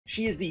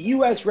She is the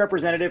U.S.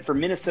 Representative for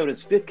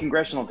Minnesota's 5th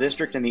Congressional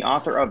District and the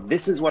author of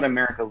This Is What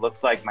America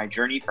Looks Like, My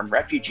Journey from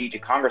Refugee to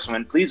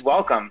Congresswoman. Please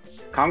welcome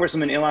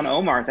Congresswoman Ilhan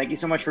Omar. Thank you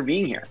so much for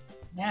being here.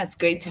 Yeah, it's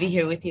great to be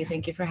here with you.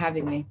 Thank you for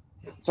having me.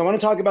 So I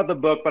want to talk about the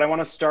book, but I want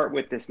to start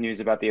with this news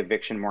about the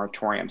eviction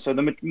moratorium. So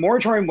the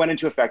moratorium went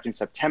into effect in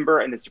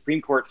September, and the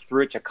Supreme Court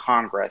threw it to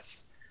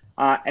Congress.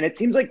 And it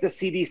seems like the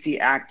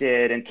CDC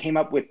acted and came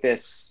up with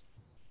this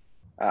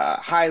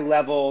high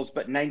levels,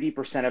 but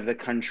 90% of the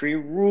country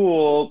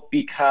rule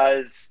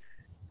because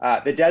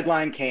the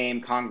deadline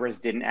came, Congress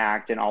didn't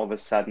act, and all of a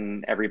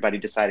sudden everybody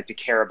decided to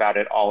care about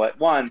it all at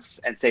once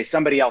and say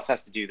somebody else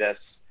has to do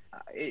this.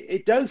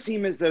 It does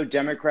seem as though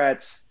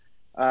Democrats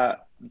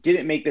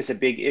didn't make this a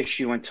big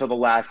issue until the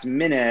last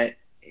minute,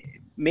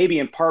 maybe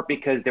in part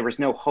because there was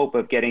no hope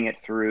of getting it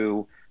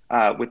through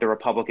with the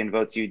Republican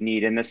votes you'd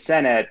need in the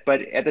Senate.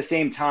 But at the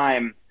same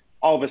time,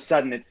 all of a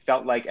sudden, it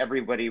felt like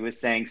everybody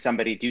was saying,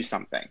 somebody do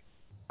something.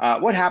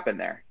 What happened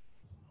there?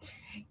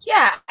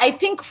 Yeah, I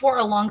think for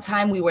a long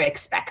time we were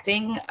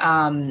expecting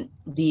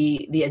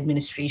the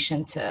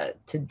administration to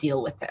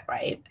deal with it,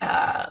 right?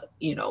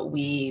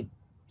 We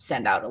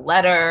sent out a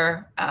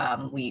letter,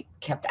 we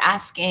kept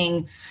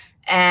asking,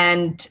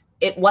 and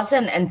it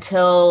wasn't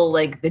until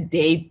like the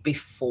day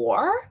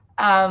before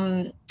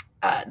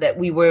that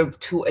we were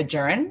to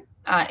adjourn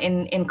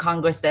in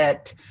Congress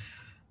that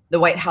the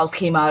White House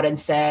came out and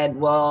said,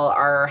 well,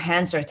 our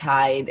hands are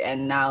tied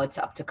and now it's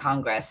up to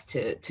Congress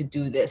to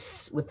do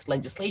this with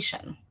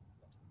legislation.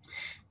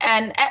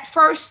 And at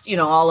first,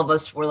 all of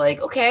us were like,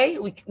 okay,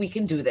 we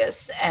can do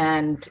this.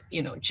 And,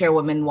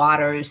 Chairwoman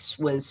Waters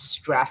was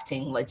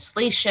drafting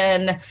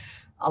legislation.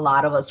 A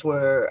lot of us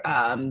were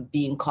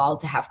being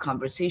called to have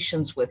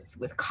conversations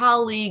with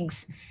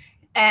colleagues.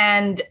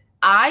 And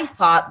I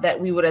thought that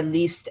we would at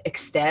least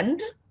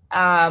extend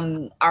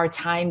our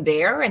time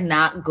there and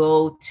not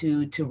go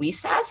to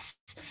recess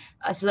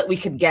so that we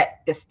could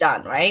get this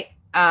done, right?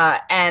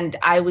 And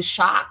I was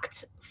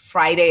shocked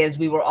Friday as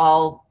we were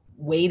all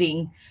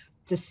waiting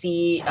to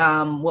see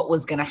what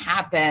was going to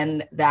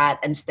happen, that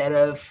instead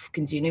of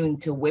continuing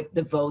to whip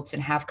the votes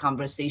and have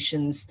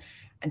conversations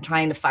and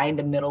trying to find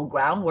a middle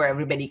ground where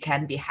everybody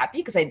can be happy,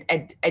 because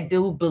I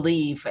do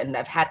believe, and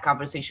I've had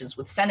conversations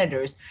with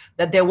senators,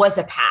 that there was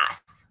a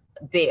path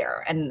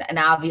there. And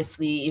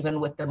obviously,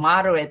 even with the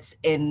moderates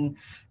in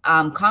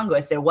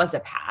Congress, there was a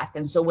path.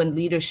 And so when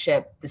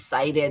leadership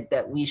decided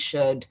that we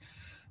should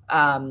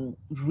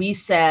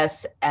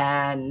recess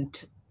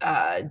and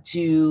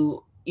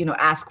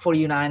ask for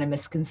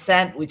unanimous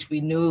consent, which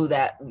we knew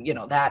that,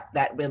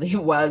 that really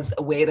was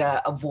a way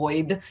to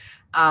avoid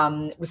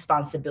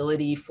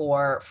responsibility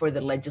for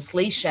the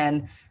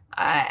legislation.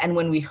 And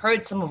when we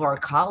heard some of our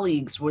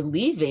colleagues were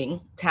leaving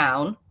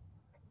town,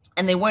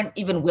 and they weren't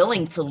even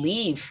willing to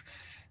leave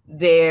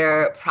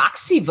their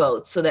proxy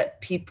votes so that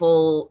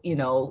people,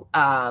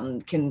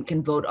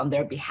 can vote on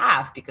their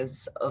behalf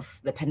because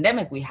of the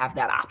pandemic. We have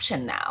that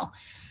option now.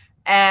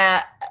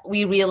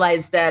 We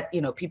realized that,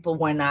 people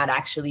were not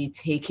actually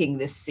taking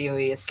this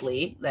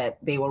seriously, that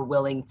they were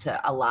willing to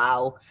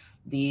allow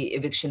the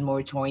eviction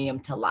moratorium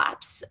to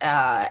lapse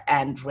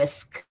and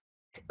risk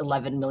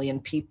 11 million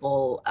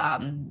people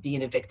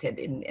being evicted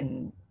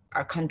in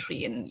our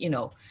country. And,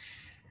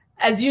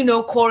 as you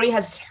know, Corey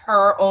has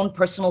her own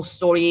personal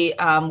story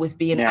with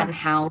being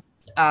unhoused.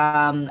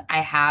 I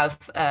have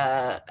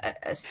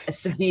a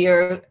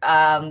severe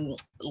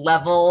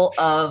level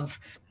of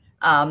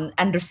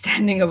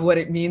understanding of what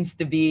it means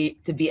to be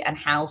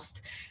unhoused,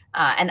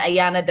 and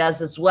Ayanna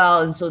does as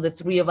well. And so the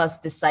three of us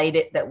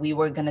decided that we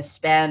were going to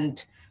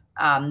spend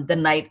the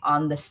night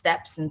on the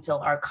steps until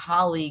our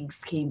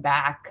colleagues came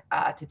back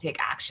to take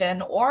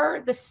action,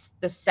 or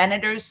the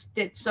senators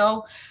did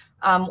so.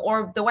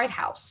 Or the White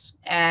House.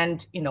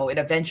 And, it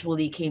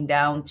eventually came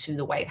down to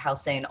the White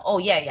House saying, oh,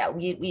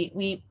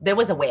 we there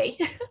was a way.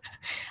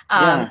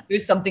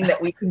 There's something that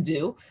we can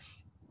do.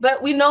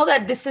 But we know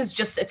that this is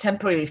just a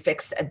temporary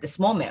fix at this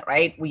moment,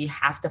 right? We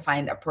have to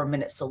find a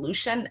permanent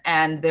solution.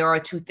 And there are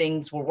two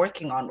things we're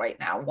working on right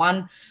now.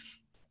 One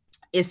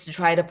is to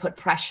try to put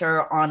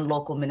pressure on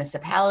local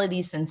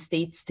municipalities and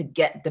states to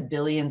get the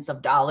billions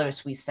of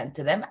dollars we sent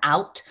to them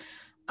out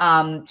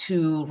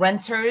to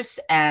renters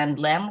and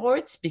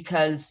landlords,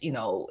 because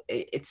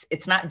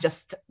it's not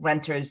just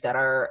renters that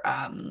are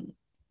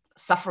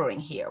suffering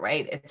here,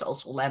 right? It's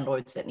also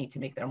landlords that need to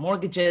make their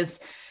mortgages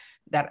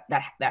that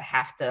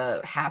have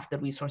to have the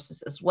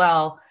resources as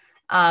well.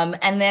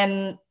 And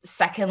then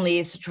secondly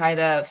is to try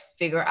to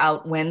figure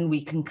out when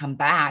we can come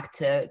back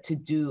to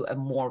do a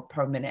more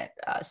permanent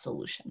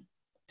solution,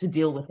 to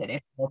deal with it in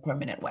a more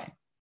permanent way.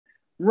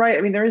 Right.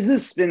 I mean, there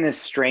has been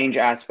this strange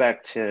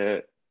aspect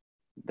to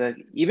the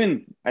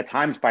even at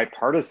times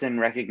bipartisan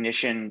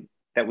recognition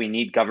that we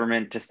need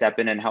government to step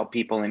in and help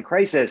people in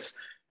crisis.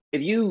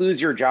 If you lose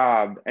your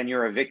job and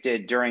you're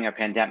evicted during a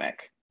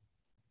pandemic,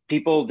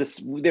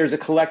 there's a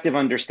collective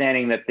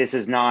understanding that this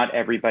is not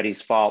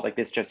everybody's fault. Like,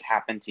 this just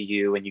happened to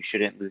you and you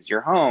shouldn't lose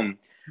your home.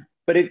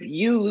 But if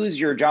you lose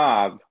your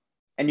job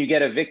and you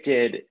get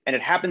evicted, and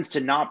it happens to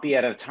not be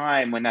at a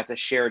time when that's a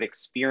shared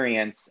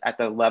experience at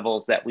the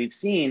levels that we've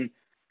seen,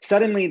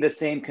 suddenly the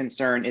same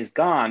concern is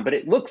gone. But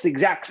it looks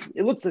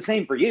the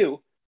same for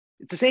you.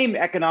 It's the same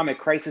economic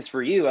crisis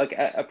for you. Like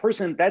a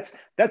person, that's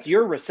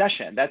your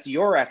recession, that's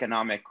your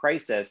economic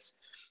crisis.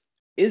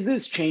 Is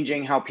this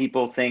changing how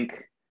people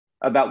think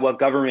about what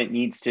government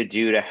needs to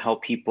do to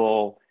help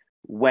people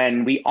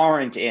when we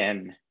aren't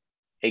in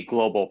a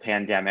global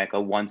pandemic,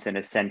 a once in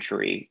a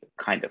century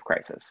kind of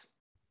crisis?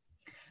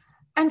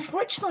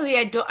 Unfortunately,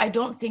 I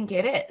don't think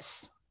it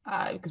is,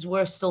 because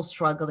we're still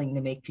struggling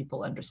to make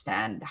people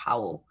understand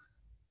how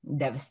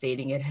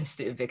devastating it is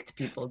to evict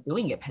people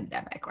during a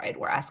pandemic, right?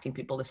 We're asking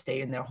people to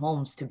stay in their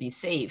homes to be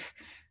safe,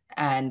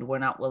 and we're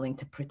not willing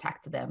to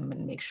protect them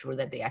and make sure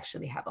that they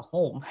actually have a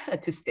home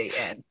to stay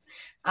in.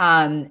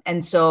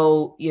 And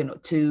so,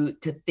 to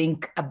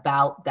think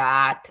about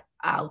that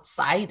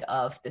outside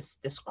of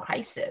this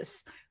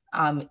crisis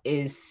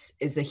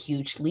is a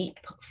huge leap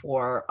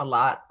for a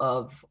lot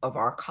of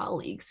our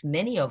colleagues.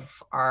 Many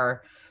of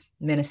our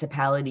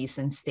municipalities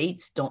and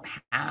states don't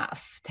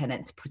have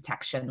tenant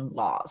protection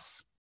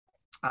laws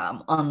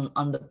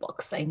on the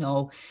books. I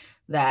know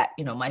that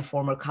my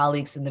former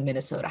colleagues in the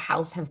Minnesota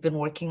House have been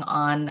working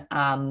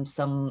on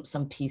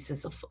some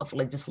pieces of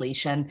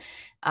legislation,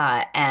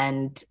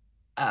 and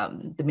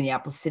the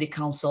Minneapolis City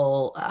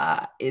Council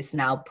is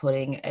now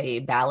putting a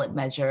ballot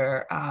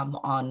measure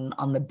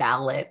on the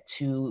ballot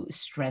to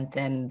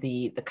strengthen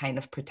the kind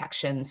of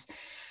protections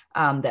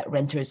that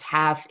renters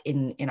have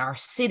in our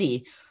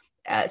city.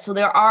 So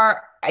there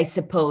are, I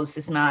suppose,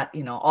 it's not,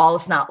 all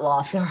is not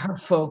lost. There are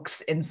folks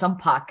in some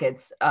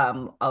pockets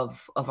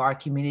of our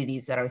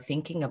communities that are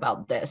thinking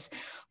about this,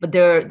 but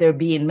they're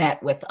being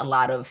met with a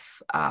lot of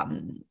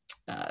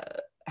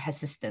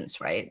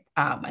resistance, right?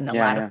 And a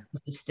lot of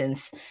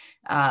resistance.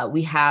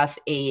 We have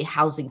a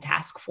housing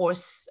task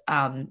force.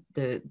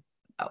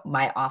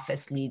 My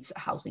office leads a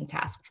housing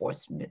task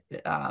force.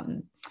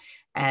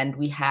 And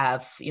we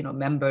have,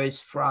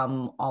 members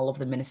from all of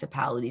the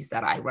municipalities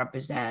that I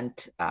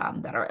represent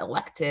that are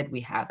elected.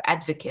 We have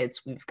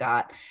advocates, we've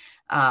got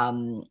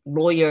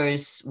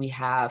lawyers, we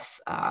have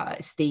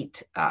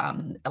state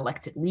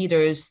elected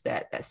leaders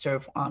that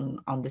serve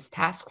on this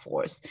task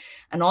force.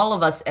 And all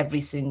of us,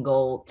 every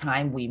single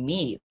time we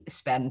meet,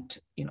 spend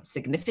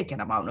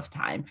significant amount of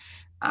time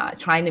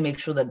trying to make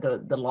sure that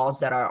the laws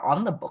that are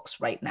on the books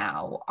right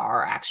now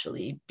are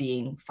actually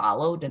being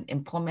followed and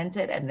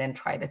implemented, and then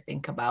try to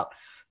think about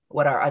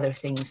what are other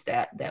things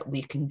that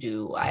we can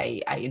do.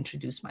 I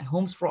introduced my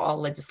Homes for All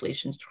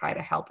legislation to try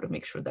to help to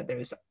make sure that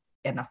there's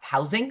enough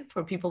housing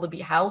for people to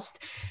be housed.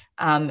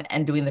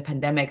 And during the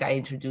pandemic, I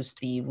introduced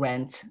the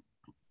Rent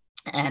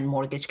and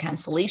Mortgage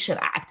Cancellation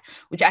Act,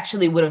 which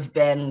actually would have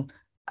been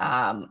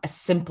a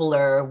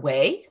simpler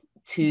way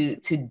to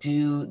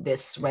do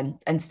this rent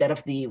instead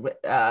of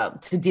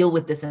to deal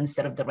with this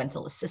instead of the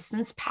rental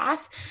assistance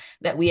path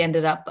that we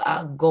ended up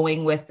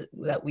going with,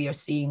 that we are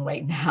seeing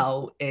right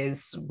now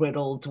is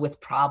riddled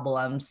with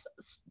problems.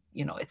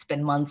 It's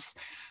been months,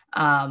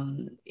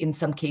 in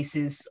some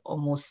cases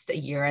almost a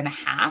year and a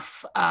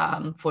half,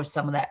 for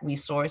some of that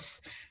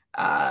resource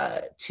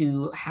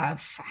to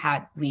have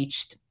had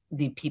reached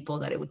the people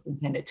that it was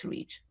intended to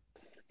reach.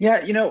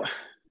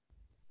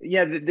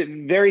 Yeah,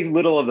 the very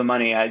little of the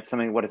money,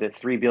 something, what is it,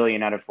 3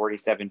 billion out of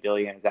 47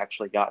 billion has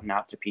actually gotten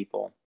out to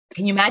people.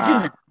 Can you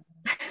imagine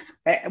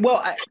that?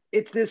 Well,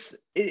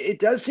 it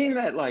does seem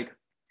that like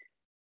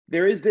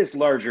there is this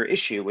larger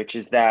issue, which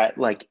is that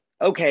like,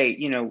 okay,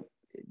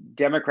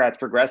 Democrats,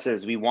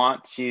 progressives, we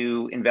want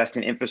to invest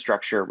in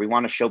infrastructure. We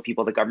want to show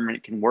people the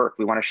government can work.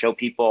 We want to show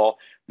people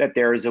that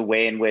there is a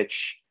way in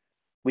which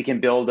we can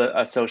build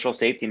a social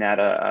safety net,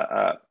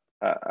 a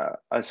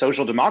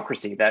social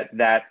democracy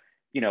that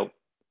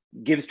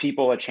gives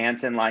people a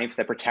chance in life,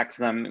 that protects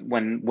them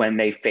when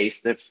they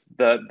face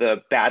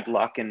the bad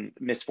luck and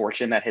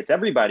misfortune that hits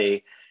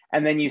everybody.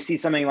 And then you see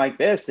something like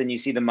this, and you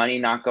see the money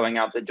not going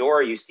out the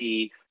door. You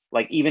see,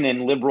 like, even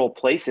in liberal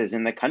places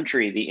in the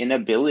country, the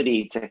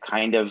inability to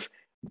kind of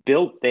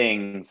build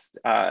things,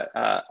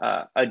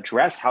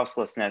 address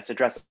houselessness,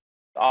 address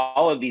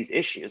all of these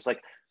issues.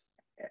 Like,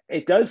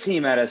 it does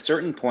seem at a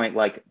certain point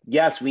like,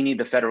 yes, we need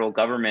the federal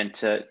government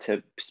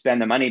to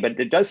spend the money, but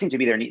it does seem to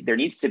be there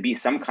needs to be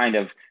some kind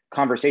of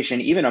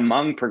conversation, even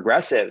among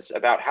progressives,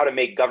 about how to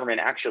make government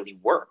actually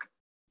work.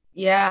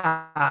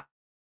 Yeah.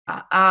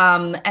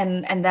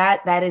 And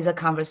that is a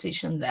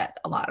conversation that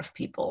a lot of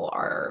people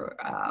are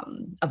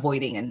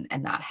avoiding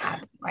and not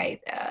having,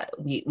 right?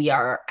 We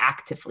are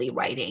actively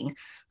writing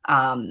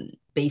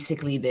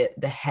basically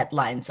the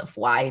headlines of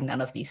why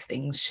none of these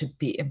things should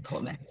be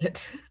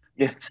implemented.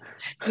 Yeah.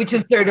 Which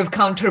is sort of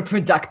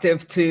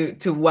counterproductive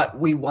to what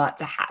we want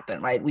to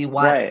happen, right? We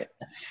want to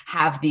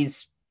have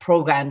these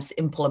programs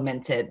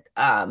implemented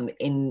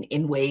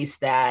in ways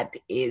that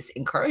is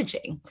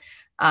encouraging,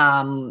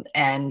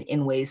 and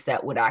in ways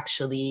that would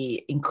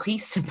actually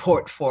increase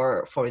support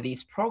for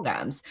these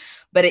programs.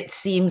 But it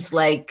seems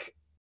like,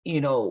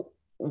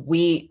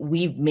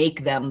 we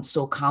make them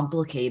so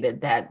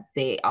complicated that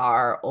they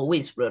are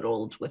always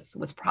riddled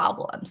with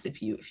problems.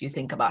 If you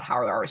think about how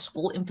our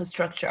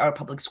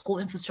public school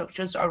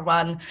infrastructures are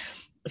run,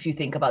 if you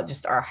think about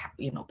just our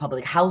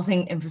public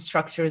housing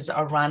infrastructures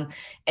are run,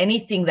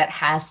 anything that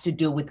has to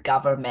do with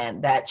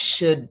government that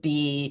should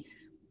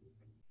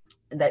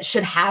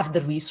have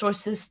the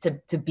resources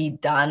to be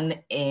done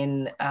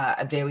in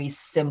a very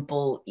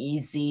simple,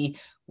 easy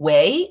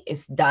way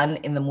is done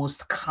in the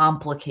most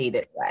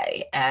complicated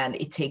way. And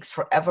it takes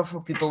forever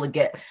for people to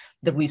get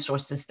the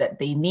resources that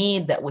they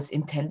need, that was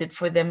intended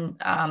for them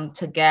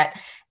to get.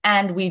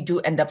 And we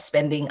do end up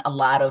spending a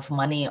lot of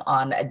money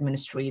on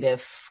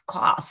administrative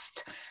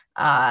cost.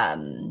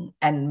 There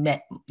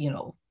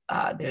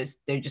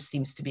just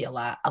seems to be a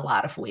lot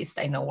of waste.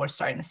 I know we're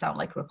starting to sound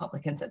like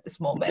Republicans at this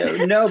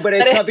moment. No, but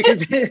it's not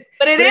because.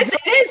 But it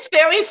is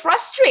very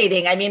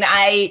frustrating. I mean,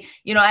 I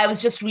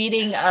was just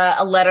reading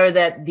a letter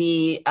that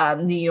the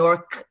New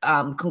York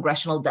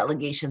congressional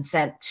delegation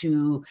sent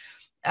to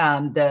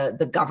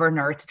the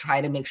governor to try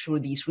to make sure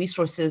these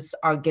resources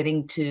are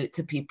getting to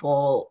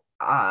people.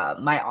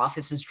 My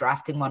office is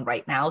drafting one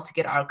right now to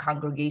get our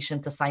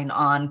congregation to sign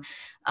on.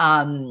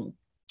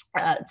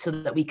 So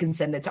that we can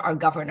send it to our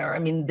governor. I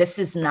mean, this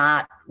is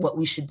not what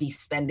we should be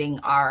spending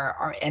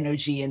our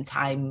energy and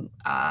time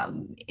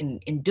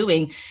in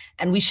doing.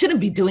 And we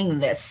shouldn't be doing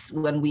this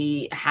when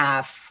we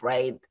have,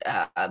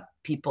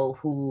 people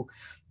who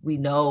we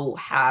know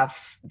have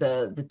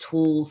the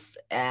tools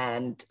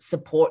and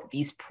support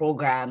these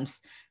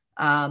programs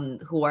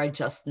who are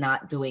just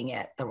not doing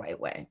it the right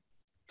way.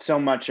 So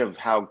much of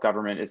how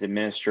government is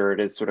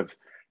administered is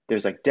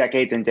there's like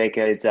decades and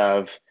decades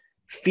of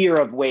fear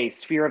of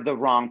waste, fear of the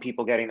wrong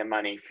people getting the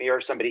money, fear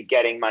of somebody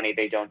getting money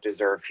they don't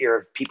deserve, fear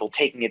of people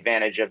taking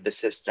advantage of the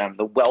system,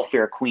 the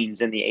welfare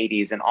queens in the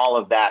 80s, and all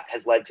of that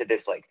has led to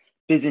this like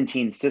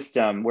Byzantine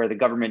system where the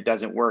government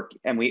doesn't work.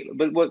 And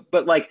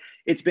but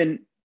it's been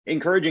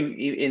encouraging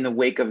in the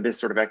wake of this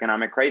sort of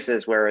economic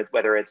crisis,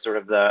 whether it's sort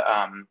of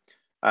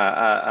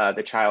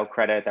the child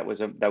credit that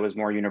was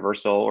more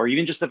universal, or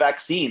even just the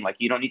vaccine. Like,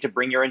 you don't need to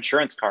bring your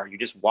insurance card. You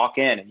just walk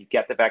in and you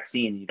get the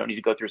vaccine. You don't need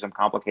to go through some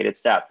complicated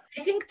step.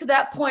 I think to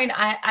that point,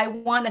 I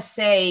want to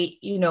say,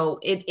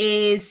 it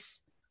is,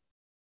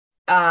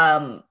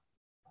 I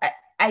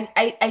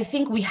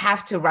think we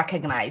have to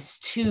recognize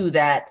too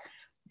that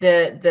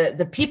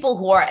the people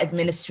who are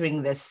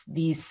administering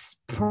these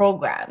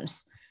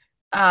programs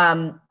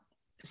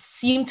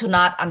seem to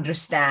not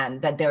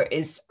understand that there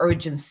is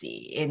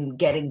urgency in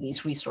getting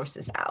these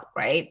resources out,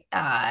 right?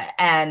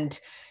 And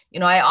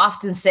I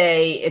often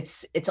say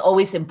it's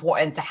always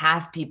important to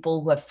have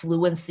people who have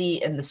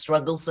fluency in the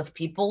struggles of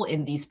people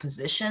in these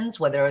positions,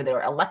 whether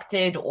they're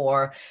elected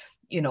or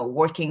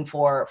working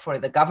for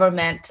the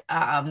government,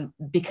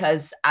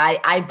 because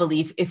I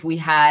believe if we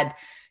had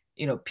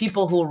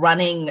people who are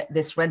running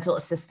this rental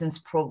assistance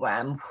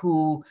program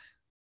who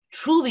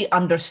truly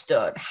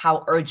understood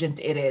how urgent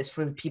it is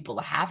for people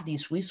to have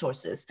these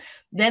resources,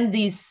 then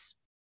these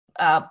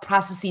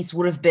processes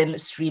would have been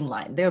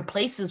streamlined. There are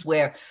places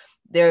where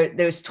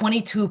there's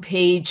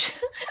 22-page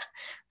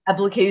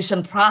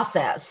application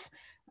process.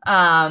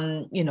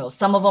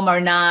 Some of them are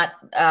not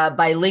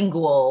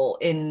bilingual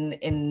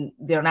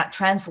they're not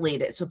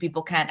translated, so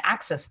people can't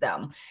access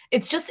them.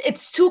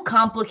 It's too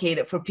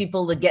complicated for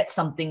people to get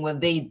something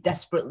when they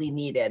desperately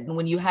need it. And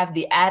when you have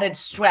the added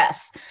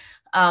stress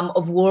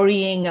of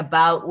worrying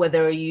about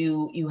whether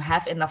you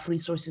have enough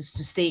resources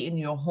to stay in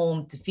your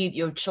home, to feed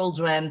your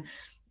children,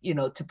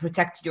 to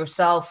protect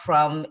yourself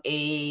from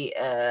a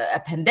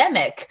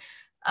pandemic,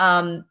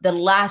 the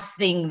last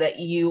thing that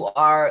you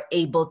are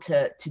able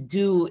to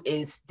do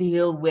is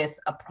deal with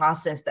a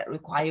process that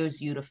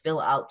requires you to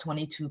fill out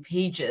 22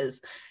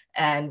 pages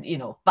and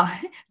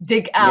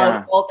dig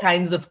out all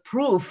kinds of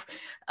proof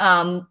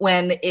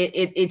when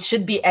it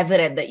should be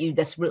evident that you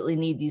desperately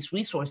need these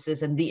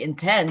resources, and the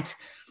intent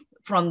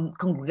from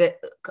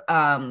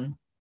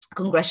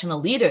congressional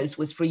leaders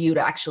was for you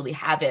to actually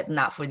have it,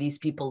 not for these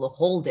people to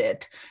hold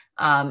it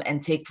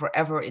and take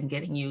forever in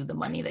getting you the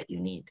money that you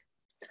need.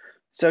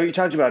 So you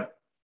talked about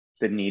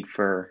the need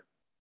for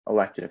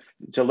elected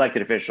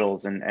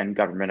officials and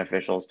government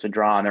officials to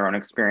draw on their own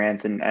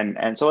experience,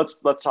 and so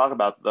let's talk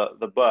about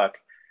the book.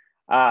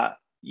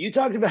 You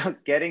talked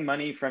about getting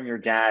money from your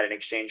dad in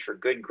exchange for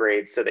good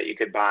grades so that you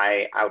could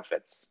buy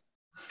outfits.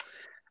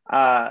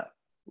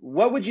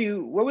 What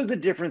was the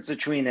difference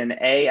between an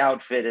A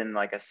outfit and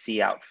like a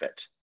C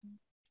outfit?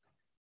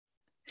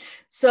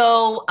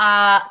 So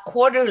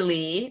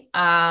quarterly,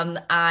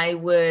 I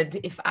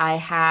would, if I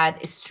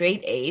had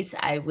straight A's,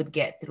 I would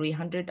get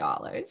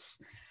 $300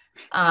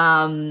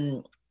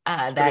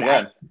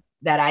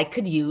 that I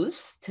could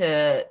use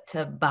to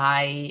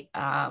buy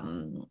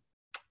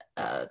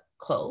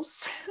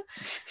clothes.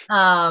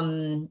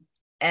 And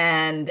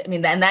I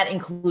mean, and that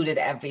included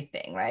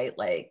everything, right?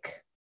 Like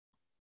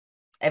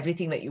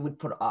everything that you would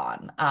put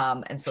on.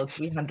 And so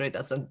 300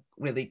 doesn't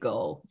really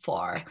go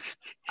far.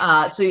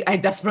 So I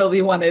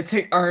desperately wanted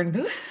to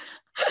earn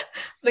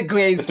the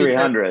grades.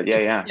 300,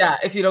 yeah. Yeah,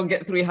 if you don't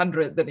get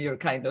 300, then you're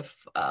kind of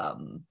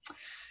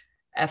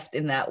effed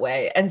in that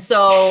way. And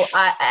so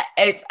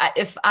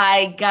if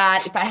I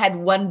had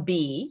one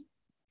B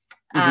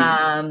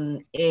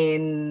in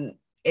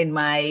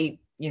my,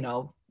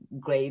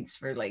 grades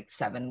for like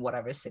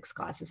 6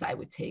 classes I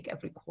would take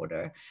every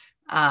quarter,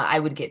 I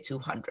would get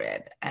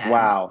 200. And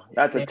wow,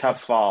 that's a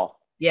tough fall.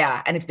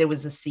 Yeah, and if there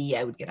was a C,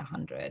 I would get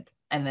 100.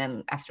 And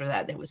then after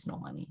that, there was no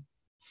money.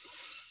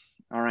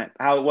 All right.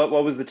 What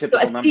was the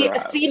typical number?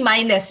 A C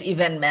minus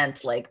even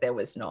meant like there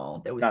was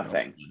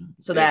nothing.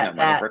 So that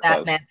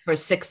meant for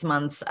 6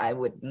 months I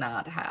would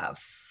not have,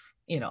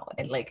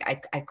 and like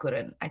I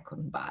couldn't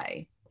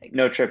buy like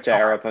no trip to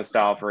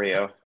Aeropostale for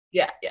you.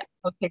 Yeah.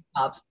 Okay,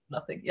 jobs,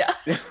 nothing. Yeah.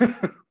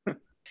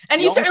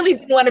 And you certainly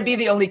didn't want to be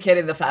the only kid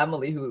in the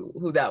family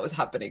who that was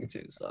happening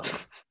to. So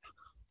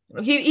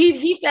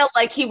he felt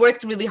like he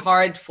worked really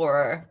hard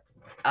for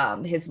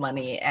his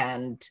money,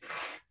 and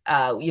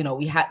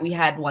we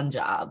had one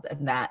job,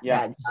 and that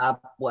job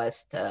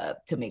was to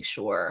make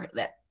sure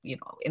that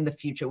in the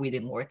future we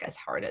didn't work as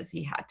hard as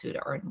he had to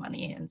earn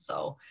money. And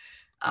so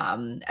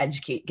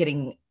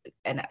getting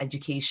an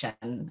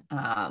education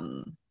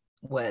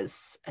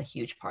was a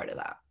huge part of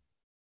that.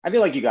 I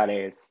feel like you got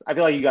A's. I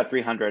feel like you got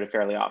 300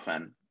 fairly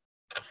often.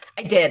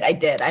 I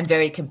did. I'm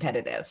very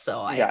competitive, so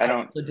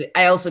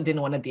I also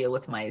didn't want to deal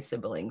with my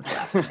siblings.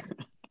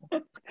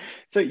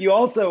 So you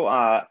also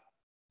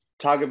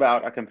talk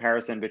about a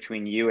comparison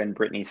between you and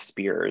Britney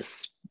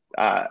Spears,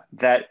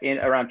 that in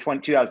around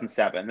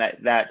 2007,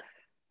 that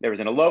there was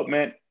an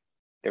elopement,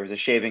 there was a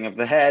shaving of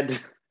the head,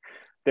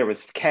 there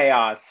was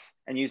chaos,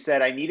 and you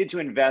said, I needed to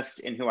invest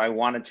in who I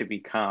wanted to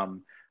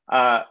become.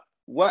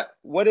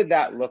 What did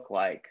that look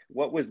like?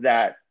 What was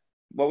that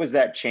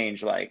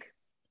change like?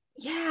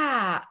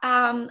 Yeah,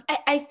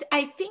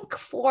 I think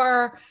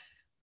for,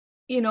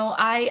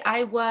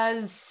 I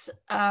was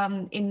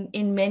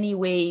in many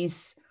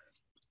ways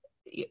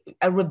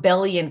a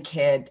rebellion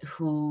kid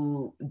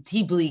who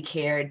deeply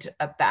cared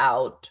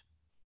about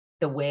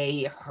the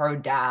way her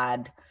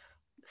dad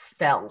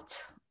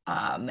felt,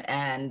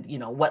 and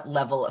what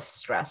level of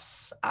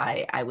stress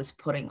I was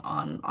putting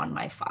on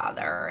my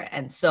father.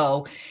 And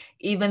so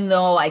even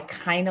though I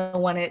kind of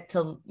wanted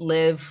to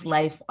live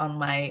life on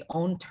my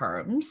own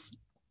terms,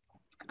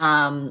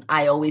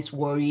 I always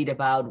worried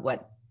about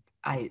what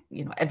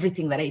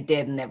everything that I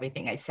did and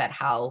everything I said,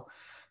 how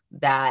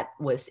that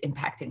was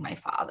impacting my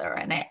father.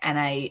 And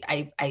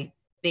I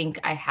think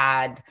I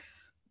had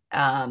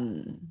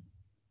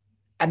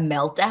a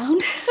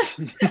meltdown,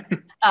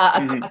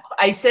 a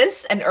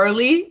crisis, an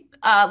early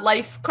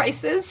life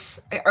crisis,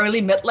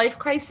 early midlife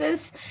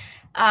crisis.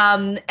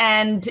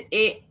 And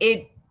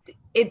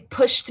it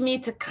pushed me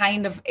to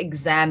kind of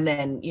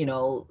examine,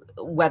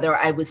 whether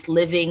I was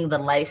living the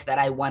life that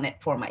I wanted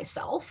for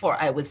myself, or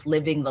I was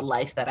living the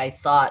life that I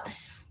thought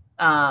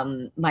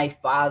my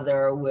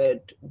father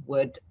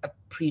would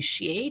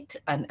appreciate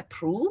and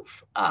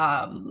approve.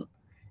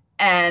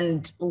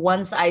 And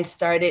once I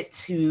started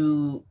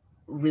to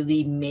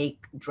really make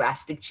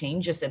drastic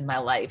changes in my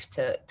life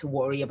to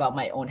worry about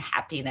my own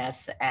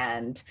happiness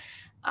and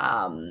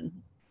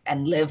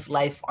live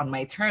life on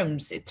my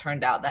terms, it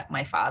turned out that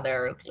my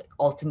father,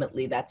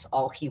 ultimately, that's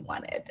all he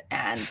wanted.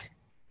 And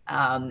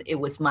it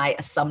was my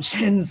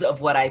assumptions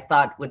of what I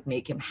thought would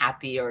make him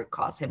happy or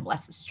cause him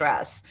less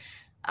stress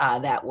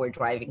that were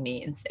driving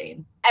me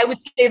insane. I would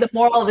say the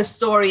moral of the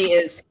story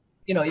is,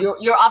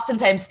 you're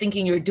oftentimes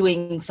thinking you're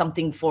doing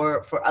something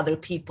for other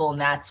people,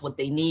 and that's what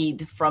they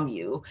need from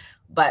you.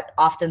 But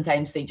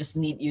oftentimes they just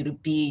need you to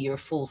be your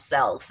full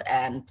self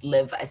and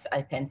live as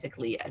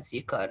authentically as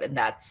you could. And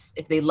that's,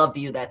 if they love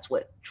you, that's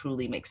what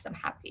truly makes them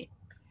happy.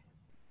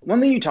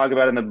 One thing you talk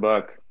about in the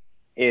book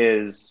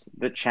is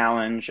the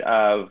challenge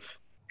of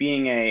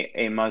being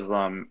a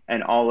Muslim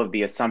and all of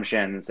the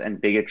assumptions and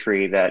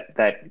bigotry that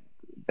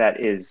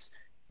is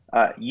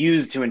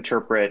used to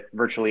interpret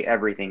virtually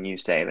everything you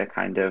say.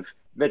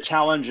 The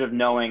challenge of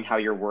knowing how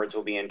your words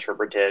will be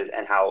interpreted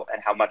and how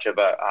much of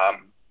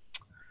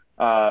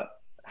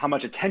how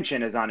much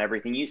attention is on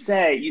everything you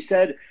say. You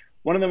said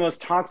one of the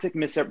most toxic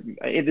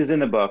it is in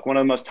the book, one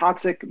of the most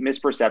toxic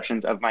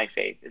misperceptions of my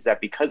faith is that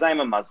because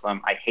I'm a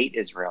Muslim, I hate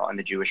Israel and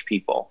the Jewish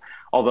people.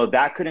 Although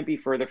that couldn't be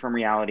further from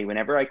reality,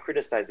 whenever I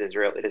criticize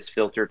Israel, it is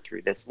filtered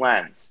through this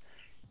lens.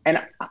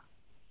 And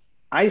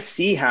I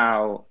see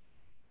how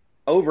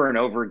over and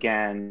over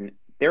again,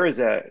 there is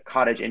a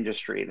cottage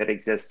industry that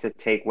exists to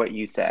take what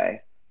you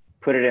say,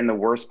 put it in the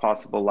worst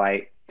possible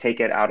light, take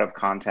it out of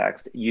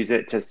context, use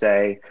it to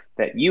say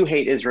that you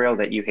hate Israel,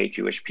 that you hate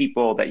Jewish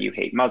people, that you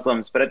hate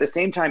Muslims. But at the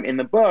same time, in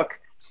the book,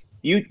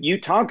 you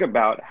talk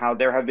about how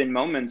there have been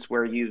moments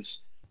where you've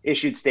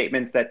issued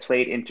statements that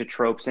played into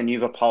tropes, and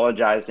you've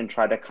apologized and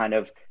tried to kind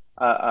of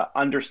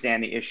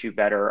understand the issue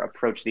better,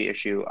 approach the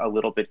issue a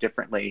little bit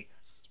differently.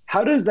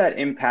 How does that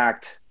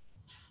impact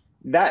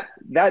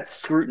that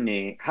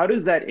scrutiny? How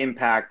does that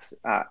impact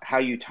how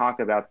you talk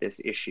about this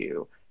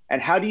issue?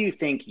 And how do you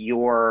think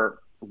your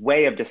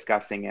way of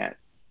discussing it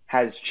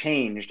has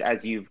changed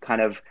as you've kind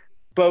of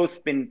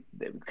both been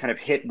kind of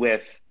hit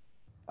with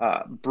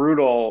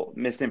brutal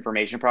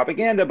misinformation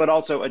propaganda, but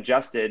also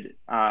adjusted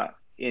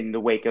in the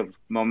wake of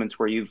moments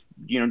where you've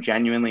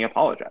genuinely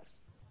apologized.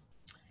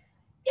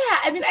 Yeah,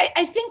 I mean,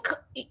 I think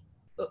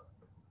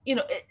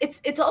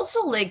it's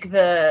also like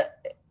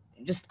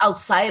just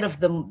outside of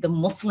the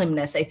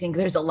Muslimness, I think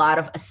there's a lot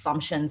of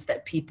assumptions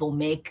that people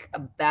make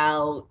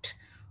about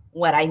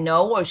what I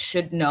know or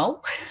should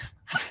know.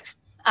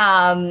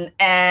 And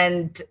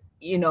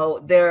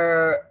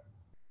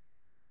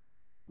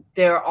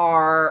there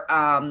are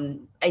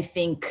I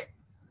think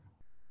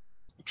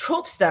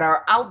tropes that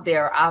are out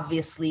there,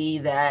 obviously,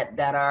 that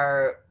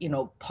are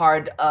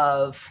part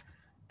of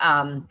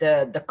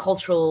the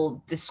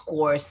cultural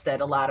discourse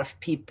that a lot of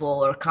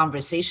people, or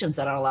conversations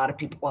that a lot of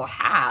people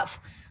have,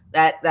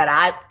 that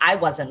I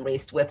wasn't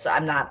raised with, so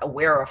I'm not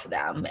aware of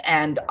them.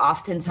 And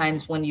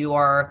oftentimes when you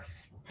are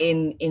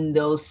in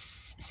those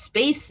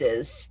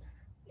spaces,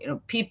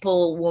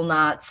 people will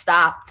not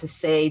stop to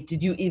say,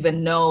 did you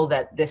even know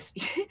that this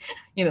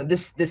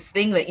this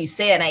thing that you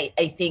say? And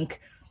I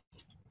think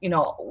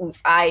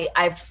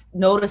I've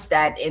noticed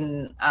that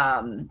in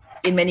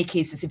many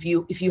cases,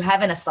 if you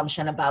have an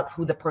assumption about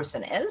who the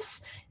person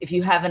is, if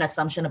you have an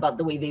assumption about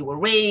the way they were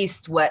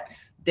raised, what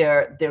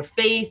their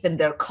faith and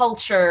their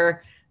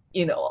culture,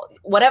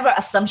 whatever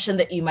assumption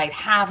that you might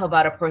have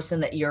about a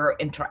person that you're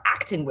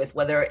interacting with,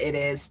 whether it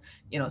is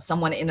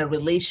someone in a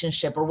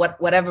relationship or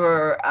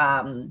whatever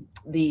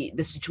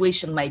the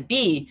situation might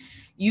be,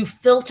 you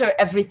filter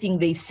everything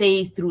they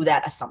say through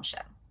that assumption.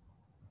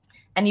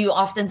 And you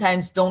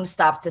oftentimes don't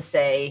stop to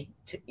say,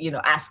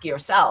 ask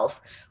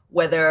yourself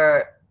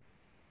whether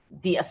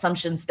the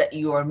assumptions that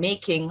you are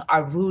making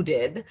are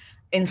rooted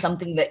in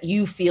something that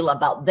you feel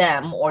about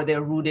them, or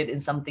they're rooted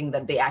in something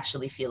that they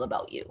actually feel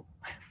about you.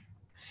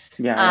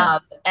 Yeah.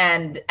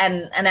 And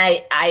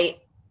I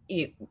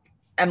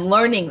am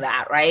learning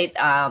that, right?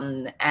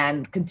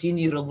 And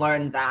continue to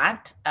learn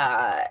that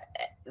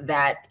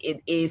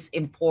it is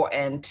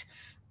important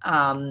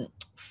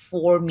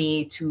for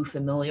me to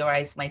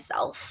familiarize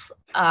myself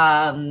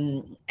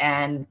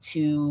and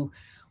to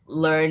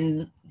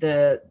learn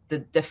the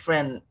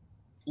different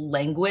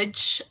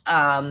language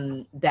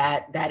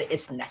that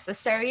is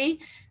necessary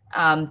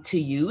to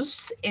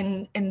use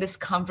in this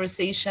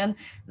conversation,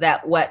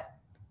 that what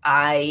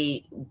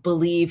I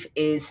believe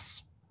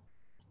is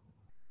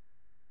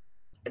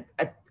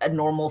a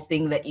normal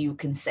thing that you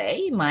can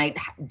say might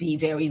be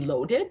very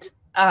loaded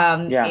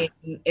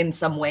in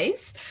some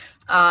ways.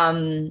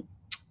 And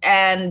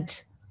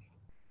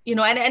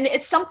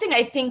it's something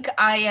I think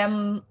I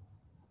am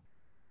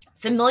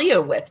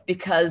familiar with,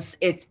 because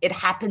it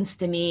happens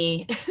to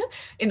me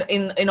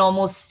in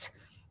almost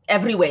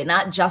every way,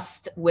 not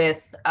just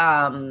with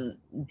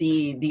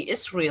the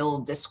Israel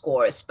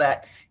discourse,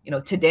 but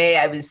today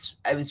I was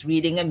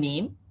reading a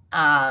meme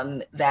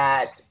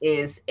that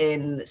is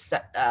in it's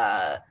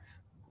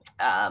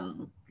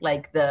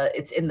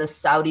in the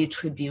Saudi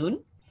Tribune,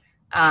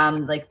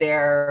 like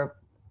the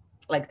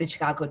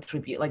Chicago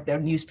Tribune, like their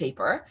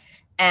newspaper,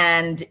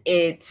 and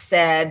it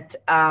said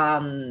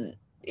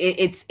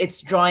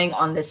it's drawing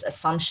on this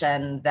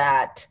assumption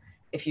that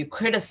if you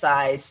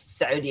criticize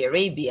Saudi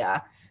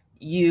Arabia,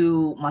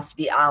 you must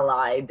be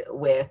allied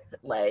with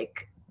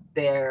like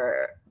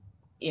their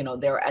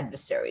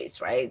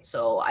adversaries, right?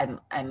 So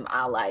I'm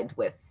allied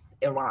with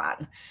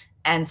Iran.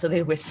 And so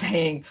they were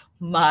saying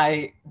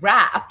my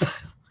rap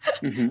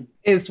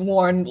is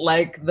worn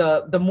like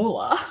the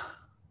mullah.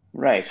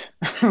 Right.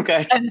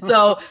 Okay. And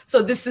so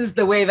this is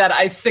the way that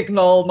I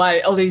signal my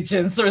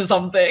allegiance or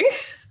something.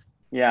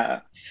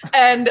 Yeah.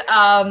 And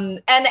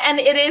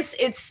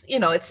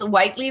it's a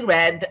widely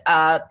read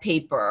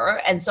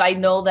paper. And so I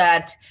know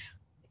that,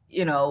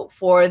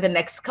 for the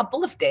next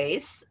couple of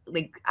days,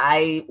 like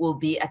I will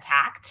be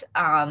attacked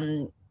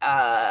on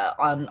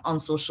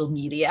social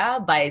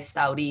media by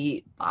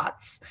Saudi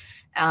bots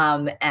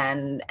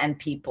and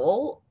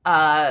people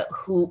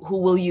who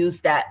will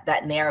use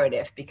that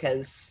narrative,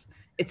 because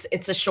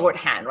it's a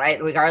shorthand,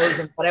 right? Regardless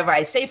of whatever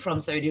I say from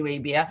Saudi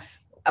Arabia,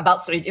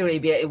 about Saudi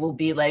Arabia, it will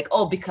be like,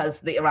 oh, because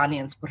the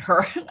Iranians put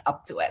her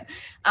up to it.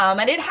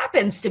 And it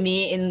happens to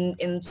me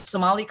in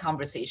Somali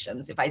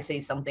conversations. If I say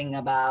something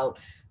about,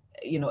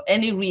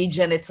 any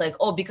region, it's like,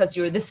 oh, because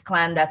you're this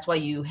clan, that's why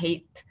you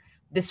hate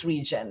this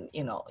region.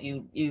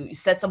 You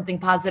said something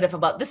positive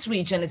about this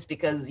region, it's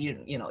because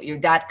your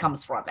dad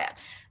comes from it.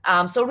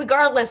 So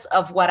regardless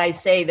of what I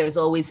say, there's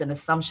always an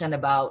assumption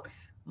about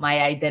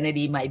my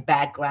identity, my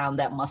background,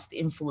 that must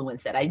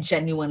influence it. I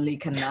genuinely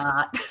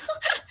cannot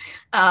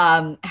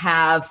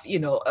have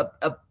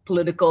a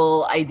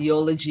political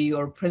ideology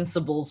or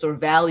principles or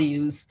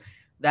values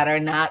that are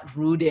not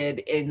rooted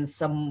in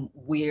some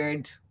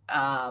weird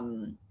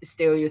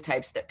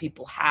stereotypes that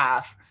people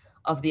have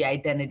of the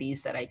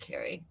identities that I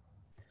carry.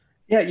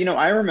 Yeah,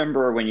 I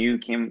remember when you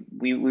came,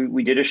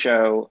 we did a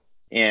show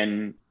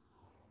in,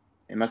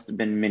 it must have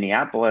been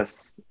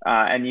Minneapolis,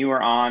 and you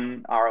were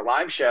on our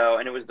live show,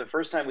 and it was the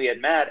first time we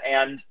had met.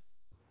 And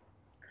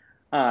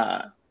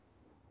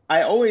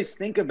I always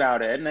think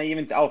about it,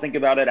 and I'll think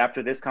about it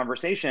after this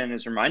conversation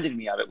has reminded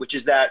me of it, which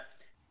is that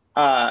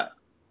uh,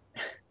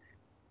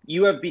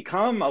 you have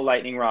become a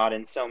lightning rod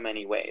in so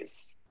many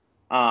ways,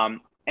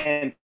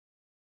 and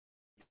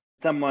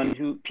someone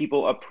who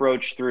people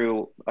approach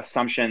through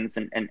assumptions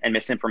and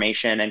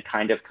misinformation and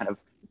kind of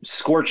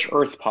scorched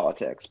earth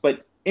politics.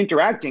 But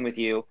interacting with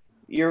you,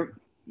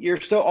 you're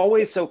so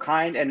always so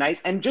kind and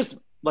nice and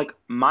just like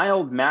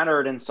mild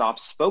mannered and soft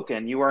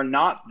spoken. You are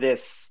not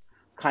this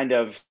kind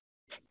of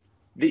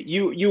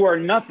you are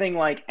nothing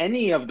like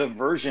any of the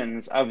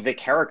versions of the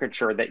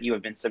caricature that you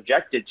have been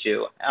subjected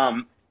to.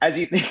 As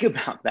you think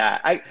about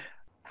that,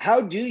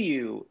 how do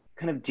you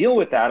kind of deal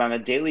with that on a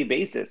daily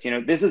basis? You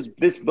know,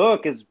 this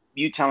book is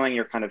you telling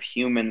your kind of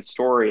human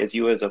story as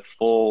you as a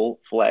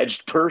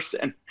full-fledged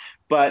person,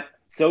 but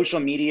social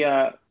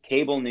media,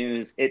 cable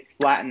news, it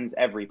flattens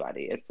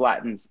everybody. It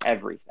flattens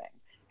everything.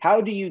 How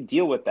do you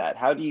deal with that?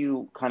 How do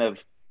you kind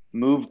of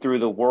move through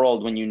the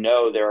world when you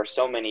know there are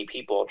so many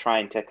people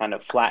trying to kind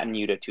of flatten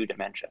you to two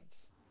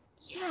dimensions?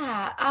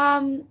 Yeah, I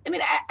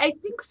mean, I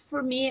think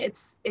for me,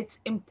 it's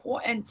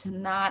important to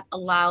not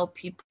allow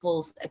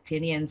people's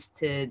opinions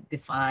to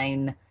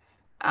define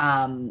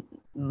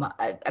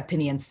my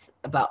opinions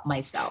about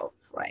myself,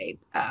 right?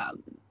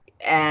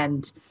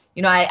 And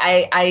you know,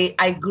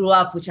 I grew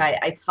up, which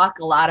I talk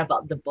a lot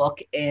about the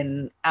book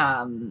in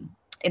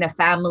a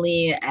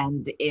family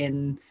and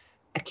in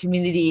a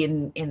community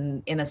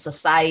in a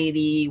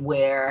society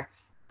where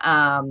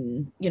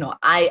you know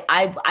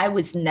I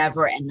was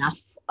never enough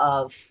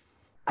of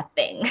a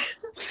thing.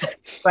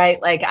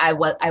 Right, like I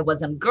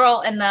wasn't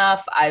girl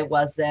enough, I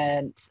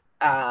wasn't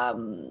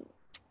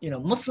you know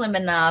Muslim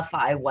enough,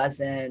 I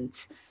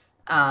wasn't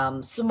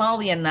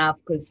Somali enough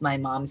because my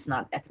mom's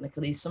not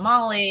ethnically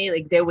Somali.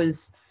 Like there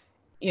was,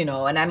 you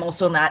know, and I'm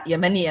also not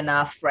Yemeni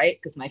enough, right?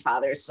 Because my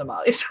father is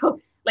Somali. So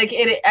like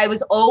I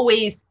was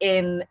always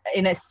in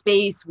a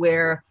space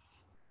where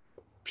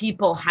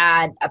people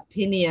had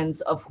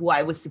opinions of who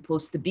I was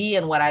supposed to be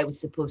and what I was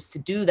supposed to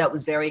do that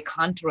was very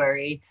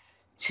contrary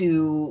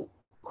to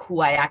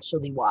who I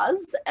actually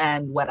was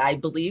and what I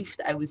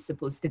believed I was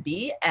supposed to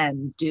be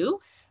and do.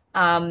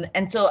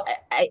 And so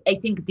I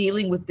think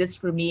dealing with this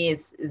for me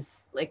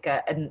is like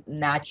a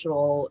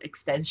natural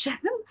extension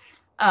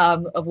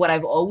of what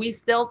I've always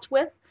dealt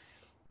with.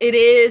 It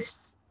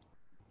is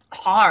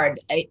hard,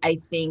 I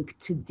think,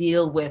 to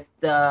deal with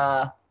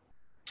the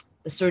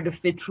sort of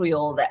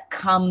vitriol that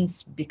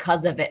comes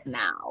because of it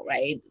now,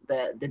 right?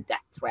 The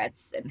death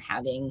threats and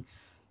having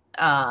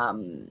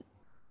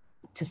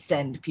to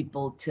send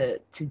people to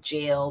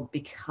jail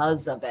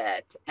because of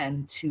it,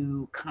 and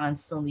to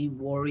constantly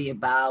worry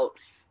about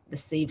the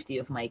safety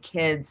of my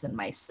kids and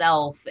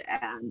myself,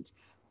 and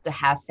to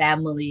have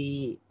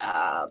family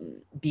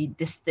be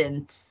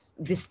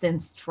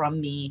distanced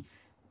from me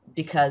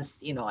because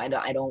you know I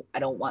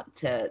don't want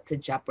to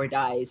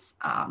jeopardize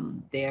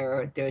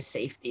their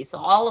safety. So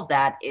all of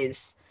that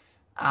is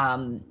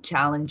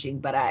challenging,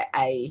 but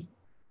I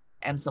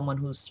am someone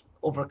who's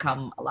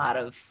overcome a lot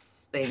of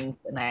things,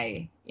 and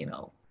I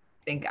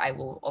think I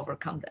will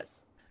overcome this.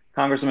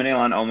 Congresswoman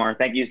Ilhan Omar,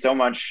 thank you so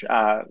much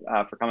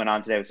for coming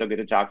on today. It was so good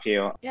to talk to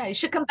you. Yeah, you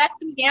should come back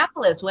to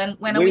Minneapolis. When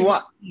are we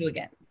meeting you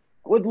again?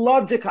 Would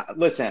love to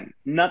listen.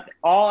 Not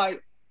all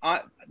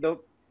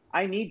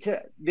I need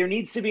to. There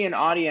needs to be an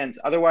audience.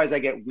 Otherwise, I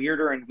get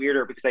weirder and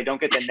weirder because I don't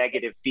get the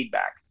negative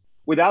feedback.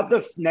 Without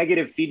the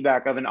negative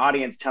feedback of an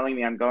audience telling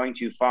me I'm going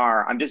too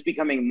far, I'm just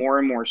becoming more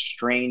and more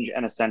strange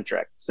and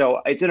eccentric.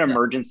 So it's an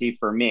emergency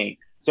for me.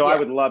 So I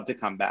would love to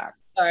come back.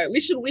 All right,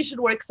 we should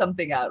work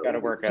something out. Got to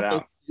work it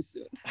out.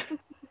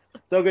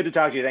 So good to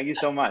talk to you. Thank you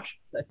so much.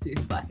 That too.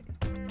 Bye.